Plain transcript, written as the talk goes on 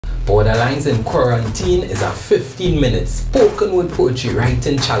Borderlines in Quarantine is a 15-minute spoken word poetry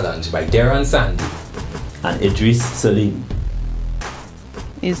writing challenge by Derron Sandy and Idrees Saleem.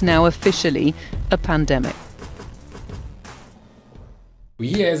 Is now officially a pandemic.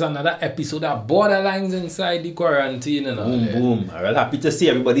 Here's another episode of Borderlines inside the quarantine. Boom. I'm real happy to see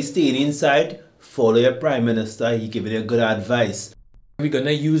everybody staying inside. Follow your Prime Minister, he giving you good advice. We're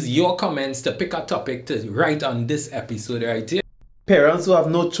gonna use your comments to pick a topic to write on this episode right here. Parents who have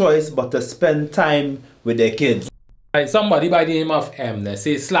no choice but to spend time with their kids. Right, somebody by the name of M, they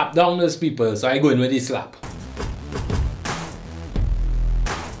say slap down those people, so I go in with the slap.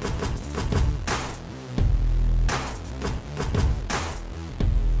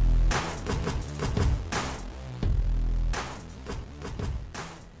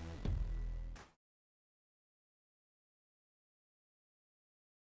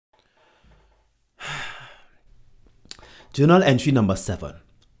 Journal entry number 7.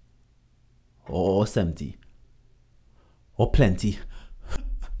 Or 70. Or plenty.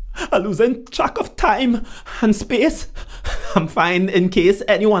 I'm losing track of time and space. I'm fine in case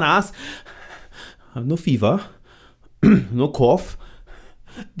anyone asks. I have no fever. No cough.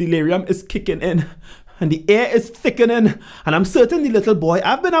 Delirium is kicking in. And the air is thickening. And I'm certain the little boy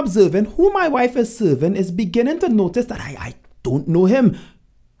I've been observing, who my wife is serving, is beginning to notice that I don't know him.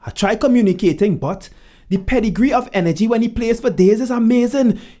 I try communicating, but the pedigree of energy when he plays for days is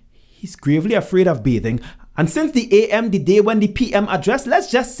amazing. He's gravely afraid of bathing. And since the AM, the day when the PM address, let's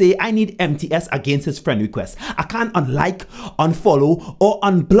just say I need MTS against his friend request. I can't unlike, unfollow, or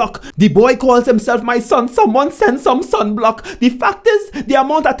unblock. The boy calls himself my son. Someone send some sunblock. The fact is, the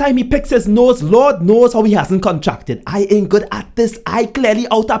amount of time he picks his nose, Lord knows how he hasn't contracted. I ain't good at this. I clearly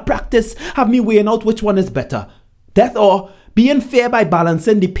out of practice. Have me weighing out which one is better. Death or being fair by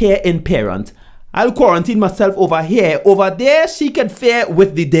balancing the pair in parent. I'll quarantine myself over here. Over there, she can fare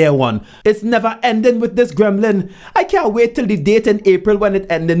with the dear one. It's never ending with this gremlin. I can't wait till the date in April when it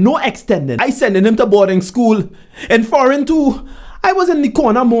ended. No extending. I sending him to boarding school. In foreign too. I was in the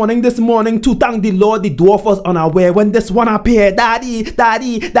corner mourning this morning to thank the Lord the dwarf was unaware when this one appeared. Daddy,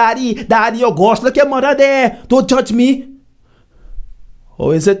 oh gosh, look your mother there. Don't judge me.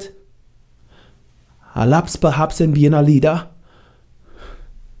 Or is it a lapse perhaps in being a leader?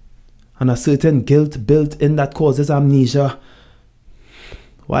 And a certain guilt built in that causes amnesia.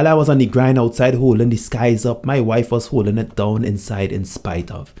 While I was on the grind outside holding the skies up, my wife was holding it down inside in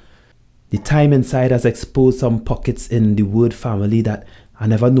spite of. The time inside has exposed some pockets in the word family that I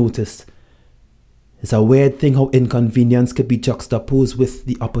never noticed. It's a weird thing how inconvenience could be juxtaposed with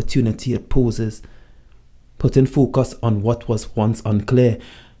the opportunity it poses. Putting focus on what was once unclear,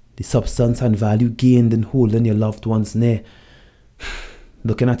 the substance and value gained in holding your loved ones near.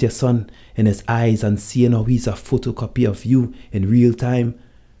 Looking at your son in his eyes and seeing how he's a photocopy of you in real time.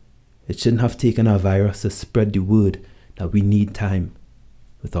 It shouldn't have taken a virus to spread the word that we need time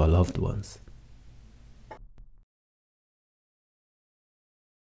with our loved ones.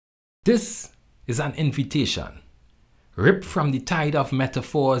 This is an invitation, ripped from the tide of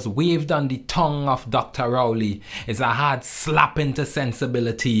metaphors waved on the tongue of Dr. Rowley, is a hard slap into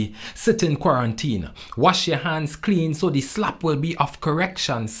sensibility. Sit in quarantine. Wash your hands clean so the slap will be of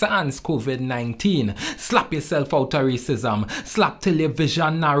correction sans COVID-19. Slap yourself out of racism. Slap till your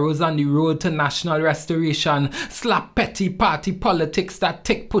vision narrows on the road to national restoration. Slap petty party politics that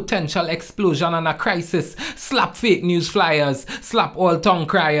take potential explosion and a crisis. Slap fake news flyers. Slap all tongue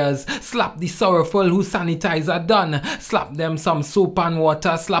criers. Slap the sorrowful who sanitizer done. Slap them some soap and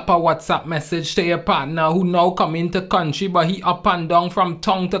water. Slap a WhatsApp message to your partner who now come into country but he up and down from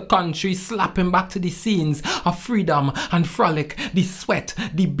tongue to country. Slap him back to the scenes of freedom and frolic. The sweat,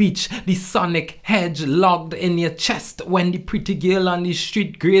 the beach, the sonic hedge logged in your chest when the pretty girl on the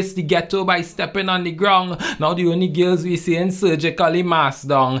street graced the ghetto by stepping on the ground. Now the only girls we see in surgically masked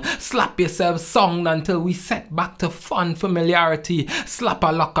down. Slap yourself songed until we set back to fun familiarity. Slap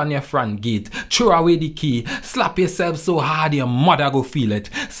a lock on your front gate. Throw away the key. Slap yourself so hard your mother go feel it.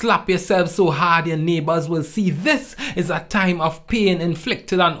 Slap yourself so hard your neighbors will see. This is a time of pain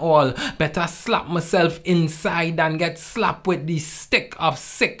inflicted on all. Better slap myself inside than get slapped with the stick of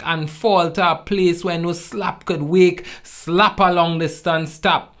sick and fall to a place where no slap could wake. Slap a long distance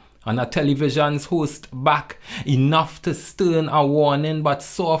tap on a television's host back. Enough to stern a warning but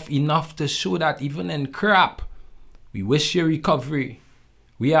soft enough to show that even in crap we wish you recovery.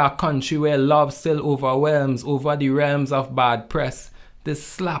 We are a country where love still overwhelms over the realms of bad press. This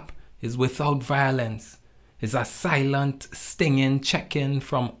slap is without violence. It's a silent, stinging check-in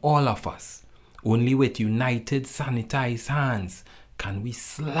from all of us. Only with united, sanitized hands can we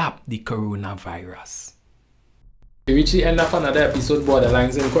slap the coronavirus. We reach the end of another episode,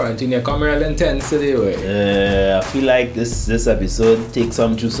 Borderlines in Quarantine. You come real intense today, way. I feel like this episode takes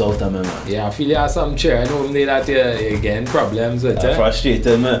some juice out of me, man. Yeah, I feel you have some cheer. I know that you're getting problems with it.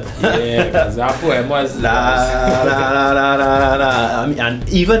 Frustrated, man. Yeah, because that poem was... I mean, and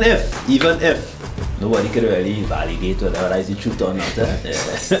even if nobody could really validate whether that is the truth or not.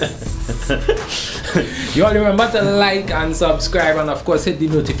 You all remember to like and subscribe, and of course hit the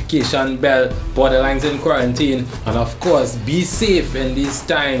notification bell. Borderlines in Quarantine, and of course be safe in these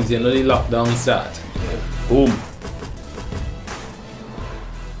times. You know the lockdown start. Boom.